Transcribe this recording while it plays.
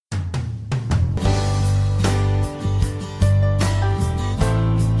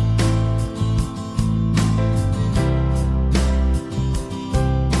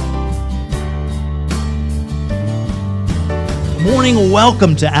morning.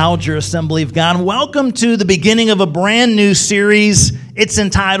 Welcome to Alger Assembly of God. Welcome to the beginning of a brand new series. It's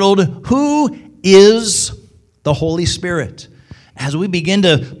entitled, Who is the Holy Spirit? As we begin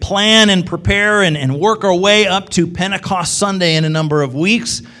to plan and prepare and work our way up to Pentecost Sunday in a number of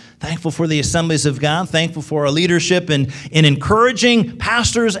weeks, thankful for the Assemblies of God, thankful for our leadership in encouraging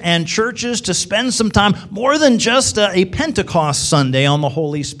pastors and churches to spend some time, more than just a Pentecost Sunday on the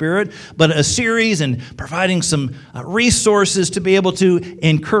Holy Spirit, but a series and providing some resources to be able to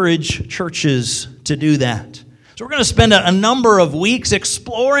encourage churches to do that. So we're going to spend a number of weeks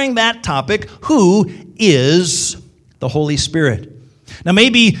exploring that topic, who is the Holy Spirit? Now,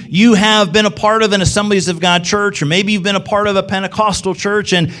 maybe you have been a part of an Assemblies of God church, or maybe you've been a part of a Pentecostal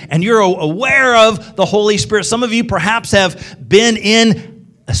church, and you're aware of the Holy Spirit. Some of you perhaps have been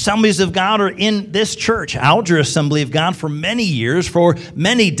in Assemblies of God or in this church, Alger Assembly of God, for many years, for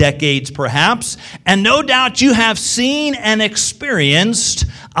many decades perhaps, and no doubt you have seen and experienced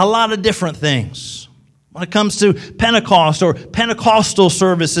a lot of different things. When it comes to Pentecost or Pentecostal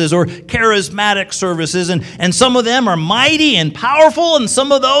services or charismatic services, and some of them are mighty and powerful, and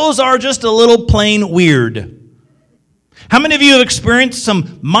some of those are just a little plain weird. How many of you have experienced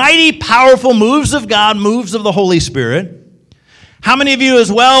some mighty, powerful moves of God, moves of the Holy Spirit? How many of you as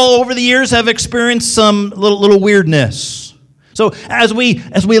well over the years have experienced some little weirdness? So as we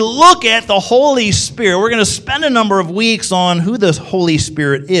look at the Holy Spirit, we're going to spend a number of weeks on who the Holy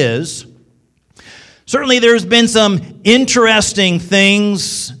Spirit is. Certainly there's been some interesting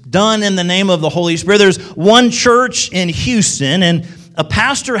things done in the name of the Holy Spirit. There's one church in Houston, and a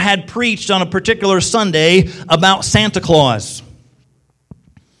pastor had preached on a particular Sunday about Santa Claus.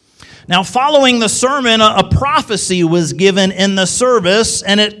 Now, following the sermon, a prophecy was given in the service,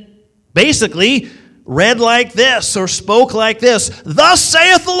 and it basically read like this, or spoke like this: Thus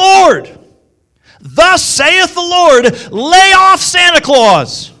saith the Lord, thus saith the Lord, lay off Santa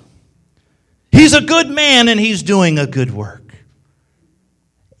Claus. He's a good man and he's doing a good work.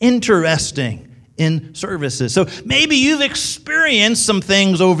 Interesting in services. So maybe you've experienced some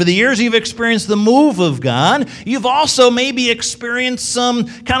things over the years. You've experienced the move of God. You've also maybe experienced some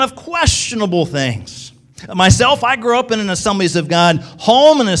kind of questionable things. Myself, I grew up in an Assemblies of God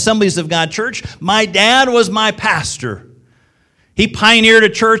home, an Assemblies of God church. My dad was my pastor. He pioneered a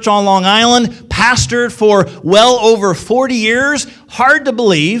church on Long Island, pastored for well over 40 years. Hard to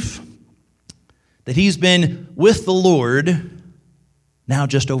believe that he's been with the Lord now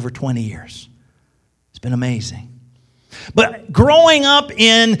just over 20 years. It's been amazing. But growing up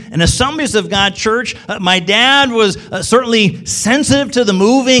in an Assemblies of God church, my dad was certainly sensitive to the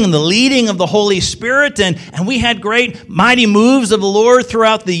moving and the leading of the Holy Spirit, and we had great mighty moves of the Lord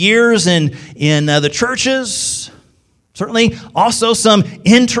throughout the years in the churches. Certainly also some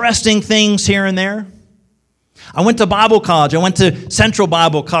interesting things here and there. I went to Bible college. I went to Central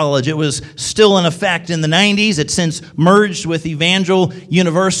Bible College. It was still in effect in the 90s. It's since merged with Evangel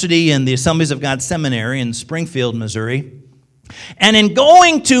University and the Assemblies of God Seminary in Springfield, Missouri. And in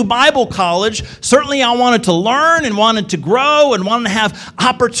going to Bible college, certainly I wanted to learn and wanted to grow and wanted to have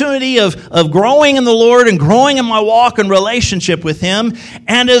opportunity of growing in the Lord and growing in my walk and relationship with Him.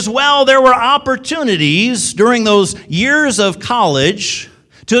 And as well, there were opportunities during those years of college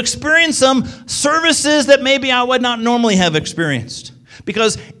to experience some services that maybe I would not normally have experienced.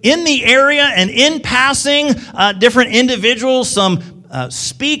 Because in the area and in passing, different individuals, some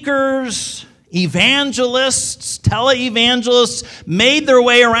speakers, evangelists, televangelists made their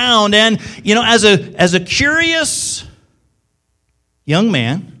way around. And, as a curious young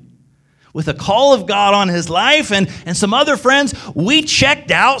man with a call of God on his life and some other friends, we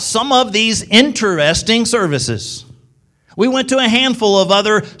checked out some of these interesting services. We went to a handful of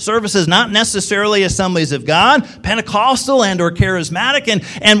other services, not necessarily Assemblies of God, Pentecostal and or charismatic,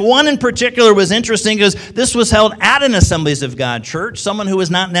 and one in particular was interesting because this was held at an Assemblies of God church, someone who was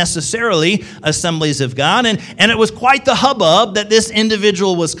not necessarily Assemblies of God, and it was quite the hubbub that this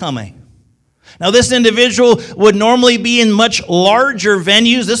individual was coming. Now, this individual would normally be in much larger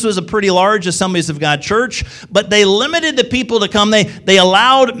venues. This was a pretty large Assemblies of God church, but they limited the people to come. They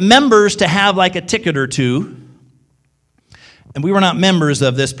allowed members to have like a ticket or two. And we were not members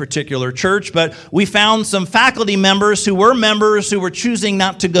of this particular church, but we found some faculty members who were choosing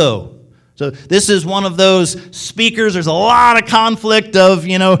not to go. So this is one of those speakers. There's a lot of conflict of,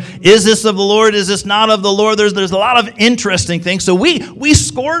 is this of the Lord? Is this not of the Lord? There's a lot of interesting things. So we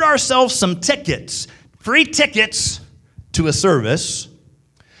scored ourselves some tickets, free tickets to a service.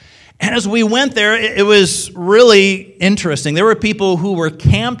 And as we went there, it was really interesting. There were people who were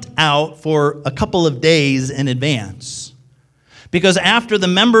camped out for a couple of days in advance. Because after the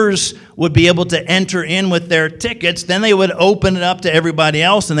members would be able to enter in with their tickets, then they would open it up to everybody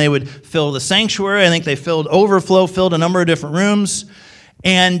else, and they would fill the sanctuary. I think they filled a number of different rooms.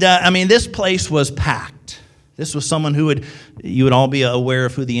 And, this place was packed. This was someone you would all be aware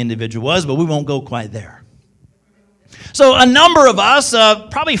of who the individual was, but we won't go quite there. So a number of us,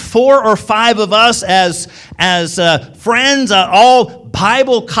 probably 4 or 5 of us as friends, all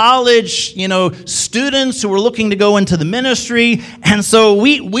Bible college, students who were looking to go into the ministry. And so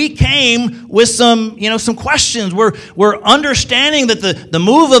we came with some questions. We're understanding that the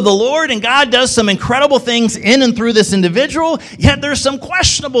move of the Lord and God does some incredible things in and through this individual, yet there's some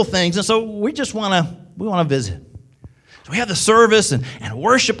questionable things. And so we want to visit. We had the service, and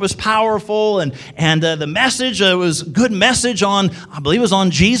worship was powerful, and the message was a good message I believe it was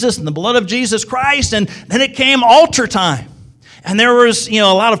on Jesus and the blood of Jesus Christ, and then it came altar time. And there was, a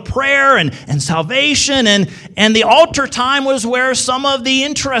lot of prayer and salvation, and the altar time was where some of the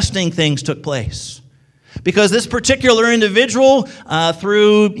interesting things took place. Because this particular individual,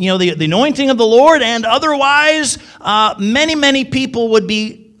 through, the anointing of the Lord and otherwise, many, many people would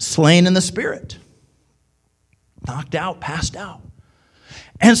be slain in the Spirit. Knocked out, passed out.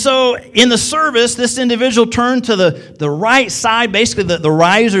 And so in the service, this individual turned to the right side, basically the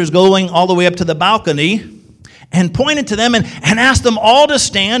risers going all the way up to the balcony, and pointed to them and asked them all to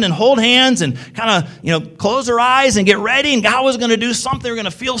stand and hold hands and kind of, close their eyes and get ready. And God was going to do something. They were going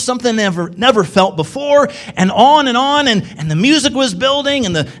to feel something they never felt before, and on. And the music was building,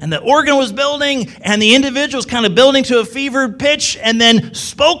 and the organ was building, and the individual was kind of building to a fevered pitch, and then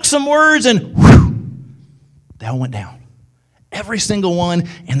spoke some words, and whew, they all went down. Every single one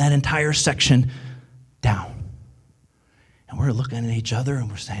in that entire section down. And we're looking at each other and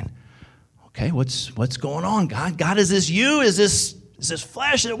we're saying, okay, what's going on, God? God, is this you? Is this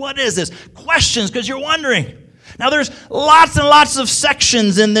flesh? What is this? Questions, because you're wondering. Now there's lots and lots of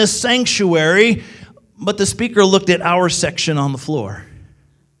sections in this sanctuary, but the speaker looked at our section on the floor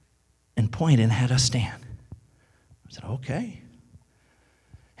and pointed and had us stand. I said, okay.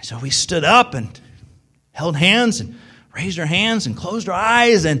 And so we stood up and held hands and raised our hands and closed our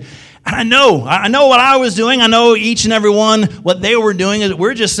eyes. And I know what I was doing. I know each and every one what they were doing. Is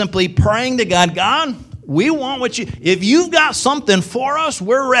we're just simply praying to God. God, we want if you've got something for us,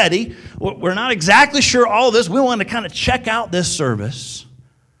 we're ready. We're not exactly sure all of this. We want to kind of check out this service,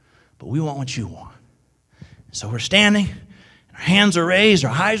 but we want what you want. So we're standing. Our hands are raised,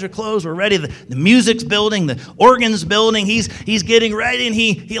 our eyes are closed, we're ready. The music's building, the organ's building. He's getting ready, and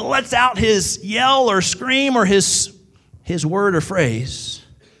he lets out his yell or scream or his word or phrase.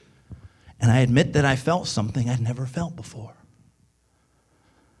 And I admit that I felt something I'd never felt before.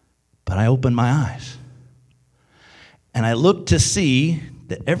 But I opened my eyes, and I looked to see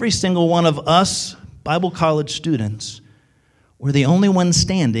that every single one of us Bible college students were the only ones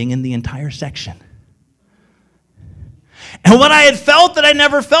standing in the entire section. And what I had felt that I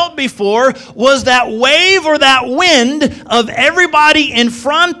never felt before was that wave or that wind of everybody in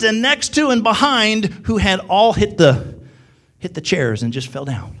front and next to and behind who had all hit the chairs and just fell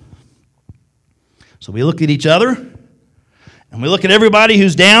down. So we look at each other, and we look at everybody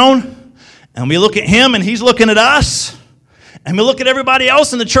who's down, and we look at him, and he's looking at us, and we look at everybody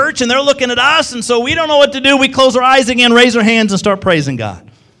else in the church, and they're looking at us, and so we don't know what to do. We close our eyes again, raise our hands, and start praising God.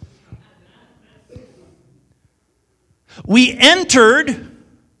 We entered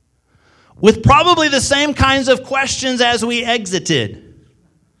with probably the same kinds of questions as we exited.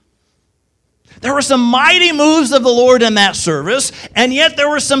 There were some mighty moves of the Lord in that service, and yet there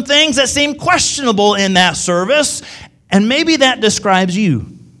were some things that seemed questionable in that service, and maybe that describes you.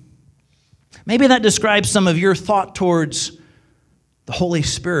 Maybe that describes some of your thought towards the Holy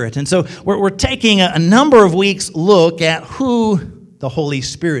Spirit. And so we're taking a number of weeks look at who the Holy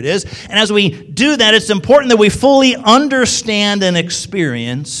Spirit is. And as we do that, it's important that we fully understand and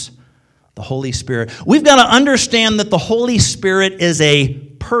experience the Holy Spirit. We've got to understand that the Holy Spirit is a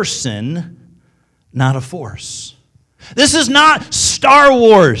person, not a force. This is not Star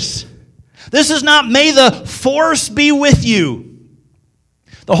Wars. This is not may the force be with you.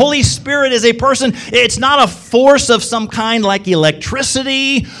 The Holy Spirit is a person. It's not a force of some kind like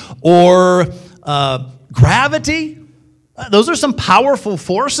electricity or gravity. Those are some powerful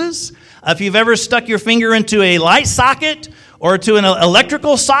forces. If you've ever stuck your finger into a light socket or to an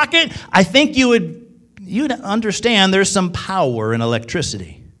electrical socket, I think you'd understand there's some power in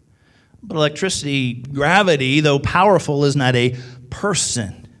electricity. But electricity, gravity, though powerful, is not a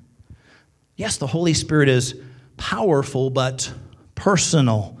person. Yes, the Holy Spirit is powerful, but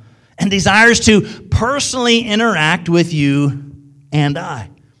personal, and desires to personally interact with you and I.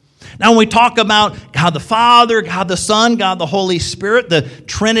 Now, when we talk about God the Father, God the Son, God the Holy Spirit, the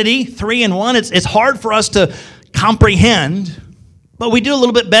Trinity, 3 in 1, it's hard for us to comprehend, but we do a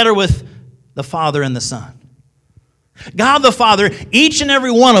little bit better with the Father and the Son. God the Father, each and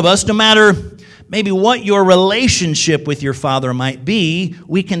every one of us, no matter maybe what your relationship with your Father might be,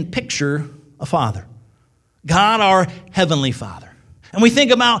 we can picture a Father. God, our Heavenly Father. And we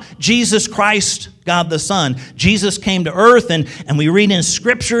think about Jesus Christ, God the Son. Jesus came to earth, and we read in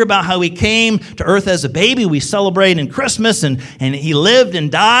Scripture about how he came to earth as a baby. We celebrate in Christmas, and he lived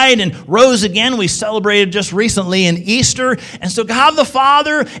and died and rose again. We celebrated just recently in Easter. And so God the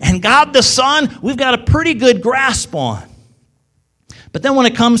Father and God the Son, we've got a pretty good grasp on. But then when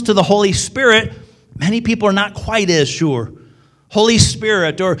it comes to the Holy Spirit, many people are not quite as sure. Holy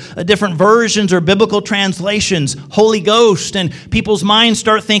Spirit, or different versions or biblical translations, Holy Ghost, and people's minds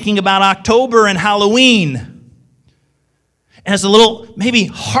start thinking about October and Halloween. And it's a little maybe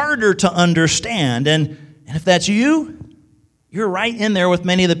harder to understand. And if that's you, you're right in there with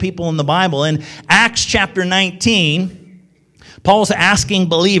many of the people in the Bible. In Acts chapter 19, Paul's asking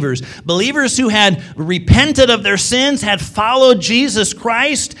believers who had repented of their sins, had followed Jesus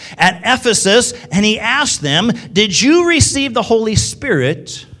Christ at Ephesus, and he asked them, did you receive the Holy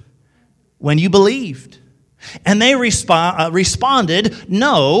Spirit when you believed? And they responded,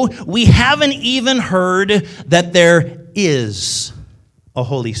 no, we haven't even heard that there is a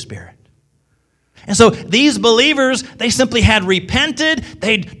Holy Spirit. And so these believers, they simply had repented,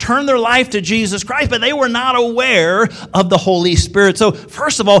 they'd turned their life to Jesus Christ, but they were not aware of the Holy Spirit. So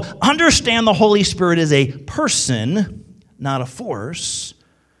first of all, understand the Holy Spirit is a person, not a force.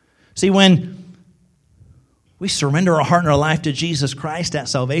 See, when we surrender our heart and our life to Jesus Christ at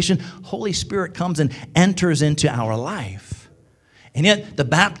salvation, Holy Spirit comes and enters into our life. And yet the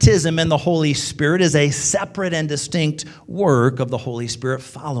baptism in the Holy Spirit is a separate and distinct work of the Holy Spirit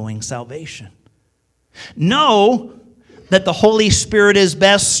following salvation. Know that the Holy Spirit is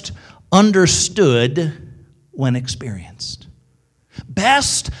best understood when experienced.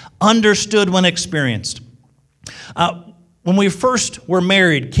 Best understood when experienced. When we first were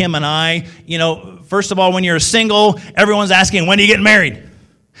married, Kim and I, first of all, when you're single, everyone's asking, when do you get married?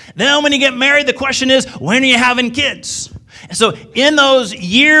 Then when you get married, the question is, when are you having kids? And so in those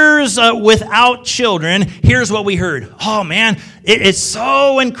years without children, here's what we heard. Oh, man, it's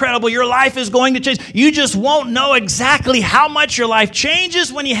so incredible. Your life is going to change. You just won't know exactly how much your life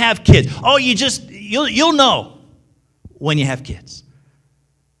changes when you have kids. Oh, you'll know when you have kids.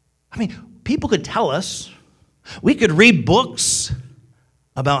 I mean, people could tell us. We could read books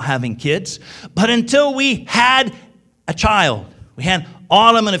about having kids. But until we had a child, we had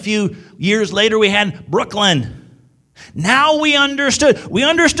Autumn, and a few years later we had Brooklyn. Now we understood. We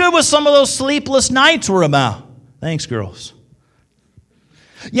understood what some of those sleepless nights were about. Thanks, girls.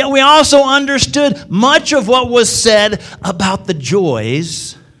 Yet we also understood much of what was said about the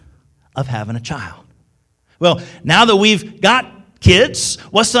joys of having a child. Well, now that we've got kids,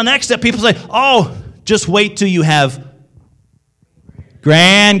 what's the next step? People say, oh, just wait till you have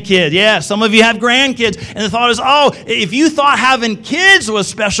grandkids. Yeah, some of you have grandkids. And the thought is, oh, if you thought having kids was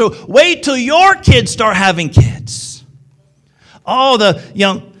special, wait till your kids start having kids. Oh,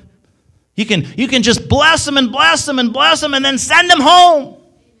 you can just bless them and bless them and bless them and then send them home.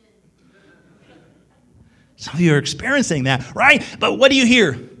 Some of you are experiencing that, right? But what do you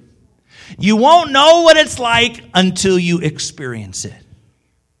hear? You won't know what it's like until you experience it.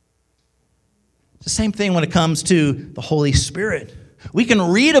 It's the same thing when it comes to the Holy Spirit. We can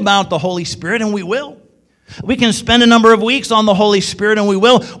read about the Holy Spirit, and we will. We can spend a number of weeks on the Holy Spirit, and we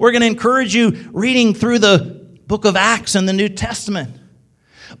will. We're going to encourage you reading through the book of Acts in the New Testament.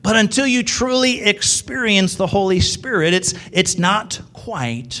 But until you truly experience the Holy Spirit, it's not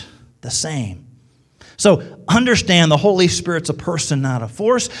quite the same. So understand the Holy Spirit's a person, not a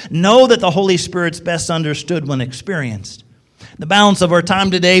force. Know that the Holy Spirit's best understood when experienced. The balance of our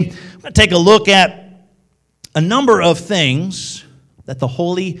time today, I'm going to take a look at a number of things that the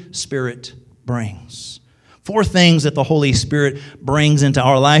Holy Spirit brings. 4 things that the Holy Spirit brings into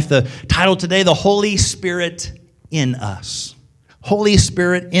our life. The title today, The Holy Spirit in Us. Holy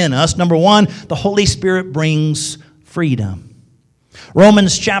Spirit in us. Number 1, the Holy Spirit brings freedom.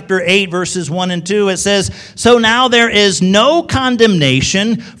 Romans chapter 8, verses 1 and 2, it says, so now there is no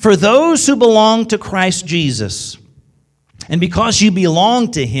condemnation for those who belong to Christ Jesus. And because you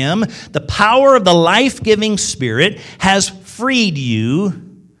belong to him, the power of the life-giving Spirit has freed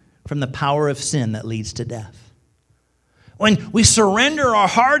you from the power of sin that leads to death. When we surrender our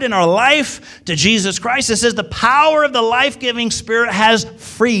heart and our life to Jesus Christ, it says the power of the life-giving Spirit has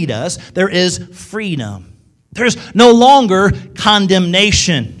freed us. There is freedom. There's no longer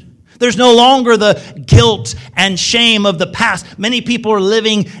condemnation. There's no longer the guilt and shame of the past. Many people are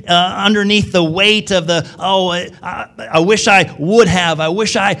living underneath the weight of I wish I would have, I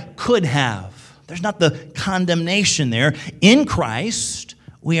wish I could have. There's not the condemnation there. In Christ,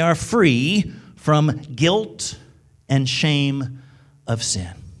 we are free from guilt and shame of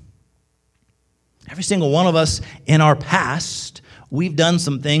sin. Every single one of us in our past, we've done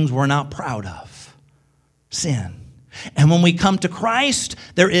some things we're not proud of. Sin. And when we come to Christ,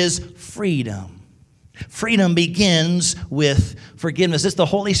 there is freedom. Freedom begins with forgiveness. It's the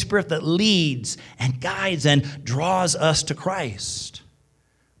Holy Spirit that leads and guides and draws us to Christ.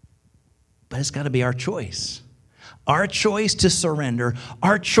 But it's got to be our choice. Our choice to surrender.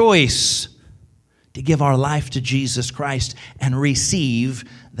 Our choice to give our life to Jesus Christ and receive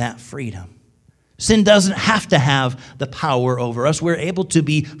that freedom. Sin doesn't have to have the power over us. We're able to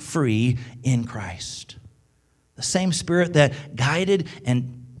be free in Christ. The same Spirit that guided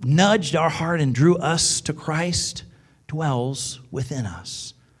and nudged our heart and drew us to Christ dwells within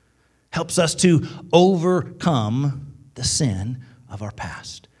us. Helps us to overcome the sin of our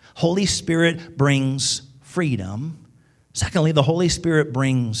past. Holy Spirit brings freedom. Secondly, the Holy Spirit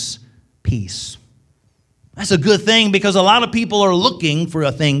brings peace. That's a good thing because a lot of people are looking for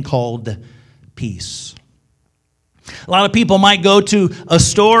a thing called peace. A lot of people might go to a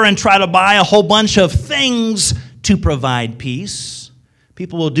store and try to buy a whole bunch of things to provide peace.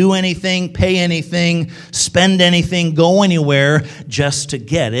 People will do anything, pay anything, spend anything, go anywhere just to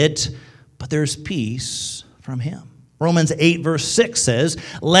get it. But there's peace from Him. Romans 8 verse 6 says,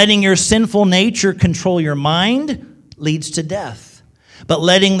 letting your sinful nature control your mind leads to death. But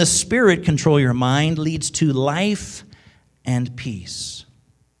letting the Spirit control your mind leads to life and peace.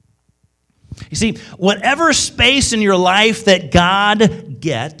 You see, whatever space in your life that God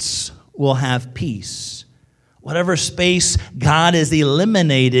gets will have peace. Whatever space God is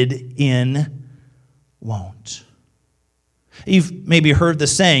eliminated in won't. You've maybe heard the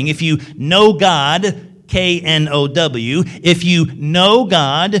saying, if you know God, K-N-O-W, if you know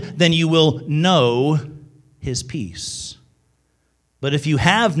God, then you will know His peace. But if you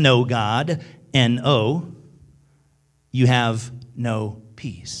have no God, N-O, you have no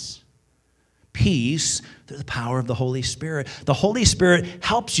peace. Peace through the power of the Holy Spirit. The Holy Spirit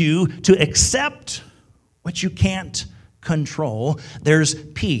helps you to accept what you can't control. There's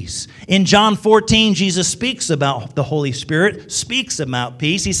peace. In John 14, Jesus speaks about the Holy Spirit, speaks about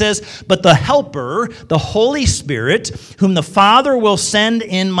peace. He says, but the Helper, the Holy Spirit, whom the Father will send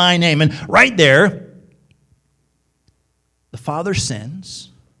in my name. And right there, the Father sends,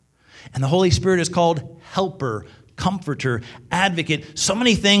 and the Holy Spirit is called Helper, Comforter, Advocate. So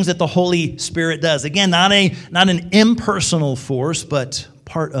many things that the Holy Spirit does. Again, not an impersonal force, but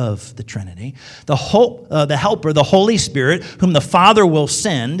part of the Trinity. The Helper, the Holy Spirit, whom the Father will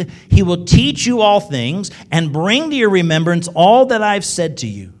send, He will teach you all things and bring to your remembrance all that I've said to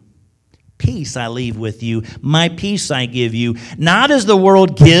you. Peace I leave with you, my peace I give you. Not as the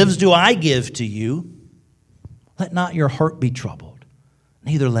world gives do I give to you. Let not your heart be troubled,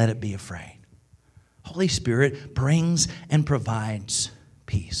 neither let it be afraid. Holy Spirit brings and provides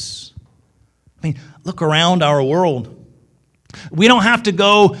peace. I mean, look around our world. We don't have to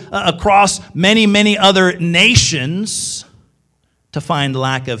go across many, many other nations to find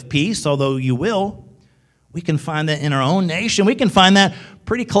lack of peace, although you will. We can find that in our own nation. We can find that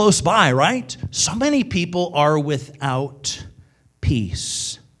pretty close by, right? So many people are without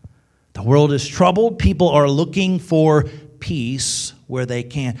peace. The world is troubled. People are looking for peace where they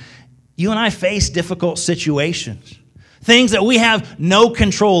can. You and I face difficult situations, things that we have no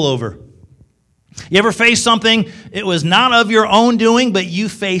control over. You ever face something, it was not of your own doing, but you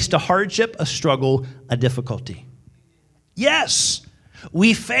faced a hardship, a struggle, a difficulty? Yes,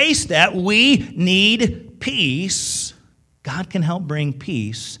 we face that. We need peace. God can help bring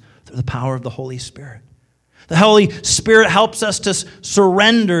peace through the power of the Holy Spirit. The Holy Spirit helps us to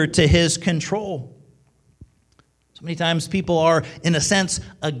surrender to His control. So many times people are, in a sense,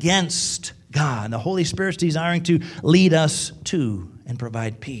 against God. The Holy Spirit's desiring to lead us to and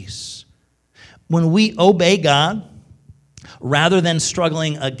provide peace. When we obey God, rather than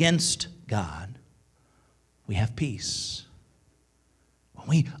struggling against God, we have peace. When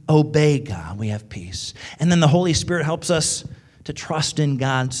we obey God, we have peace. And then the Holy Spirit helps us to trust in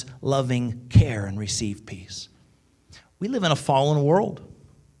God's loving care and receive peace. We live in a fallen world.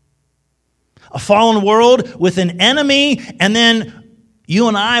 A fallen world with an enemy, and then you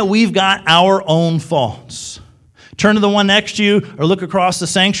and I, we've got our own faults. Turn to the one next to you or look across the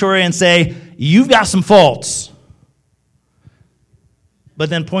sanctuary and say, you've got some faults. But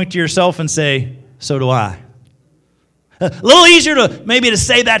then point to yourself and say, so do I. A little easier to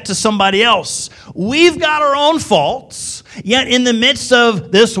say that to somebody else. We've got our own faults, yet in the midst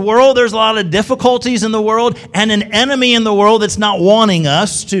of this world, there's a lot of difficulties in the world and an enemy in the world that's not wanting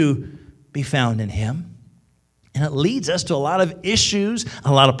us to be found in Him. And it leads us to a lot of issues,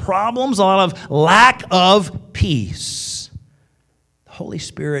 a lot of problems, a lot of lack of peace. The Holy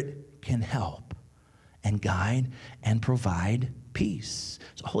Spirit can help and guide and provide peace.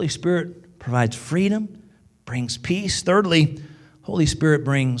 So the Holy Spirit provides freedom, brings peace. Thirdly, Holy Spirit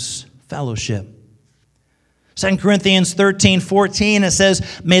brings fellowship. 2 Corinthians 13:14, it says,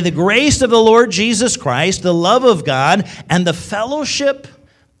 "May the grace of the Lord Jesus Christ, the love of God, and the fellowship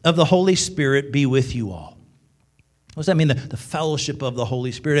of the Holy Spirit be with you all." What does that mean, the fellowship of the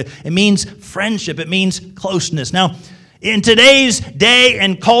Holy Spirit? It means friendship. It means closeness. Now, in today's day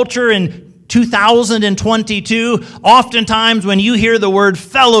and culture in 2022, oftentimes when you hear the word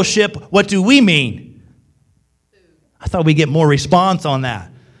fellowship, what do we mean? I thought we'd get more response on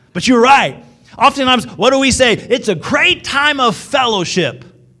that. But you're right. Oftentimes, what do we say? It's a great time of fellowship.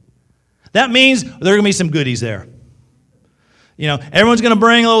 That means there are going to be some goodies there. Everyone's going to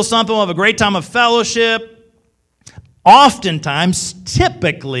bring a little something. We'll have a great time of fellowship. Oftentimes,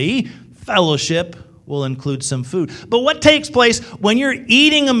 typically, fellowship will include some food. But what takes place when you're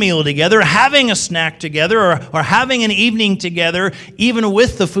eating a meal together, having a snack together, or having an evening together, even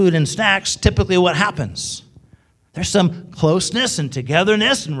with the food and snacks, typically what happens? There's some closeness and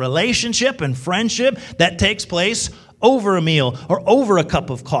togetherness and relationship and friendship that takes place over a meal or over a cup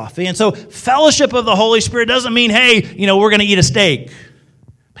of coffee. And so fellowship of the Holy Spirit doesn't mean, hey, we're going to eat a steak.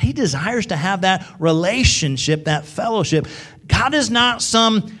 But He desires to have that relationship, that fellowship. God is not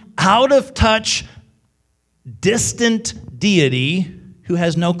some out-of-touch, distant deity who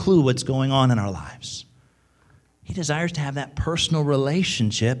has no clue what's going on in our lives. He desires to have that personal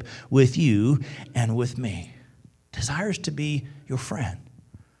relationship with you and with me. Desires to be your friend.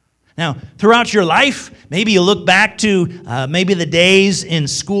 Now, throughout your life, maybe you look back to maybe the days in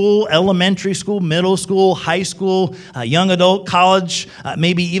school, elementary school, middle school, high school, young adult, college,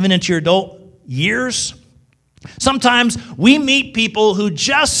 maybe even into your adult years. Sometimes we meet people who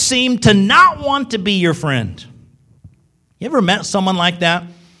just seem to not want to be your friend. You ever met someone like that?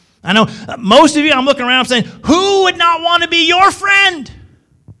 I know most of you, I'm looking around saying, who would not want to be your friend?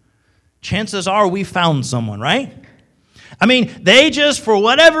 Chances are we found someone, right? They just, for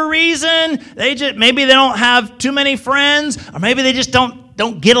whatever reason, maybe they don't have too many friends, or maybe they just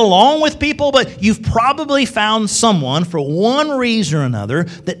don't get along with people, but you've probably found someone for one reason or another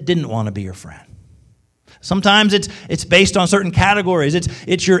that didn't want to be your friend. Sometimes it's based on certain categories.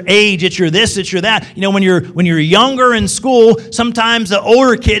 It's your age, it's your this, it's your that. When you're younger in school, sometimes the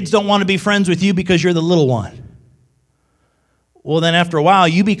older kids don't want to be friends with you because you're the little one. Well, then after a while,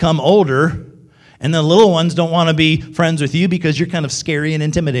 you become older, and the little ones don't want to be friends with you because you're kind of scary and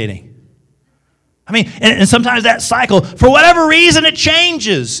intimidating. And sometimes that cycle, for whatever reason, it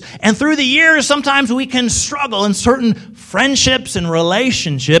changes. And through the years, sometimes we can struggle in certain friendships and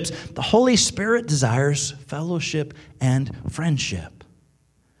relationships. The Holy Spirit desires fellowship and friendship.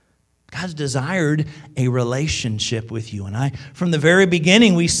 God's desired a relationship with you and I. From the very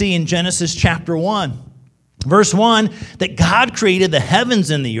beginning, we see in Genesis chapter 1, Verse 1, that God created the heavens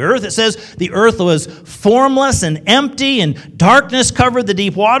and the earth. It says the earth was formless and empty, and darkness covered the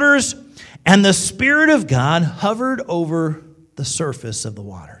deep waters, and the Spirit of God hovered over the surface of the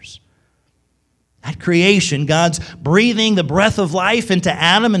waters. At creation, God's breathing the breath of life into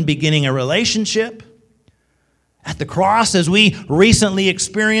Adam and beginning a relationship. At the cross, as we recently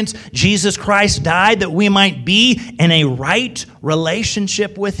experienced, Jesus Christ died that we might be in a right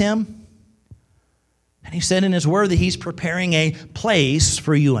relationship with Him. And He said in His word that He's preparing a place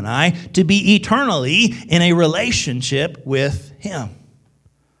for you and I to be eternally in a relationship with Him.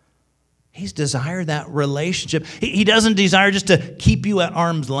 He's desired that relationship. He doesn't desire just to keep you at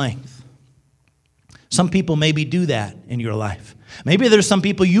arm's length. Some people maybe do that in your life. Maybe there's some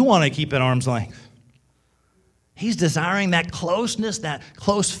people you want to keep at arm's length. He's desiring that closeness, that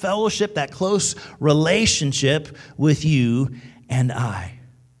close fellowship, that close relationship with you and I.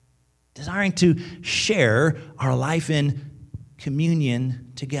 Desiring to share our life in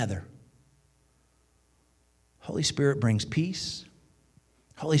communion together. Holy Spirit brings peace.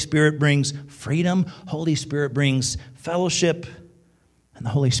 Holy Spirit brings freedom. Holy Spirit brings fellowship. And the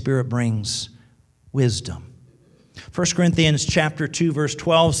Holy Spirit brings wisdom. 1 Corinthians chapter 2, verse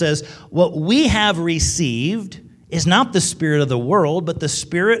 12 says, "What we have received is not the spirit of the world, but the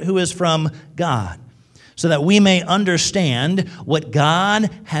Spirit who is from God, so that we may understand what God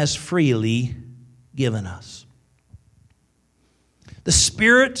has freely given us." The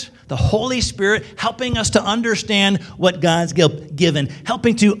Spirit, the Holy Spirit, helping us to understand what God's given,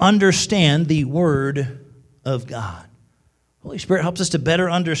 helping to understand the Word of God. Holy Spirit helps us to better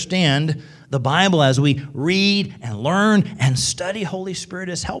understand the Bible as we read and learn and study. Holy Spirit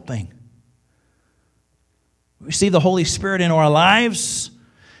is helping. We receive the Holy Spirit into our lives.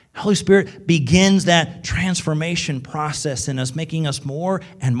 Holy Spirit begins that transformation process in us, making us more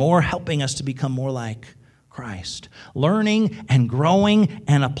and more, helping us to become more like Christ, learning and growing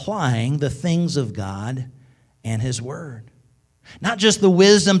and applying the things of God and His Word. Not just the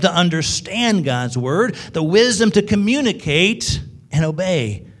wisdom to understand God's Word, the wisdom to communicate and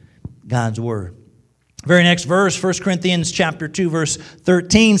obey God's Word. Very next verse, 1 Corinthians chapter 2, verse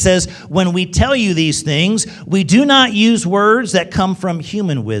 13 says, "When we tell you these things, we do not use words that come from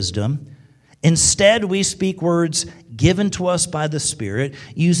human wisdom. Instead, we speak words given to us by the Spirit,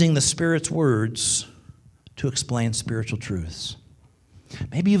 using the Spirit's words to explain spiritual truths."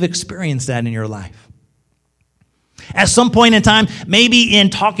 Maybe you've experienced that in your life. At some point in time, maybe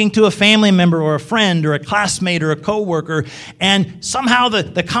in talking to a family member or a friend or a classmate or a coworker, and somehow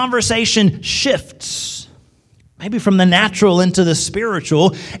the conversation shifts, maybe from the natural into the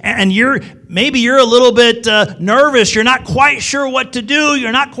spiritual, and maybe you're a little bit nervous. You're not quite sure what to do.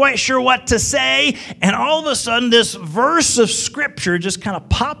 You're not quite sure what to say, and all of a sudden this verse of Scripture just kind of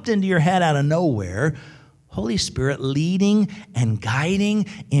popped into your head out of nowhere. Holy Spirit leading and guiding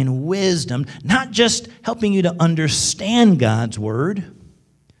in wisdom, not just helping you to understand God's Word,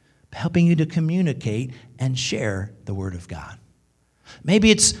 but helping you to communicate and share the Word of God.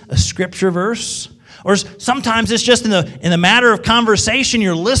 Maybe it's a Scripture verse, or sometimes it's just in the matter of conversation.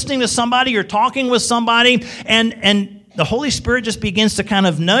 You're listening to somebody, you're talking with somebody, and the Holy Spirit just begins to kind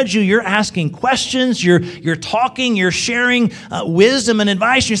of nudge you. You're asking questions, you're talking, you're sharing wisdom and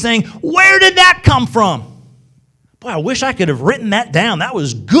advice. You're saying, "Where did that come from? Boy, I wish I could have written that down. That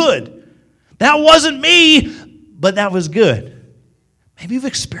was good. That wasn't me, but that was good." Maybe you've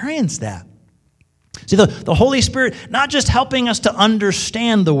experienced that. See, the Holy Spirit not just helping us to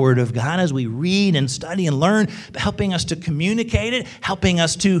understand the Word of God as we read and study and learn, but helping us to communicate it, helping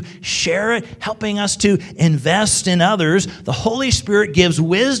us to share it, helping us to invest in others. The Holy Spirit gives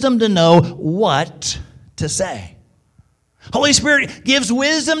wisdom to know what to say. Holy Spirit gives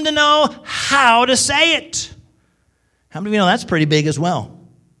wisdom to know how to say it. How many of you know that's pretty big as well?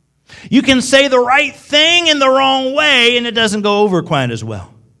 You can say the right thing in the wrong way, and it doesn't go over quite as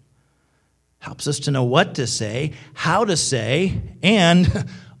well. Helps us to know what to say, how to say, and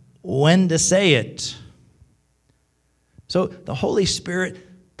when to say it. So the Holy Spirit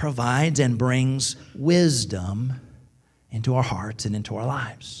provides and brings wisdom into our hearts and into our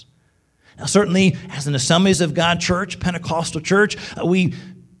lives. Now, certainly, as an Assemblies of God church, Pentecostal church, we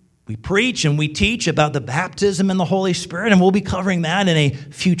preach and we teach about the baptism in the Holy Spirit, and we'll be covering that in a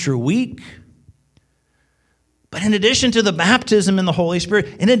future week. But in addition to the baptism in the Holy Spirit,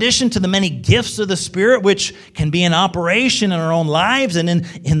 in addition to the many gifts of the Spirit, which can be in operation in our own lives and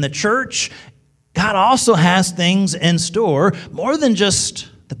in the church, God also has things in store, more than just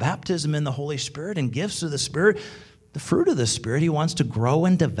the baptism in the Holy Spirit and gifts of the Spirit. The fruit of the Spirit He wants to grow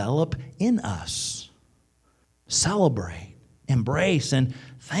and develop in us. Celebrate, embrace, and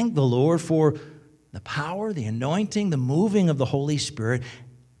thank the Lord for the power, the anointing, the moving of the Holy Spirit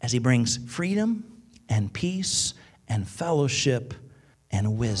as He brings freedom and peace and fellowship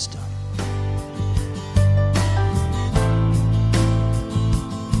and wisdom.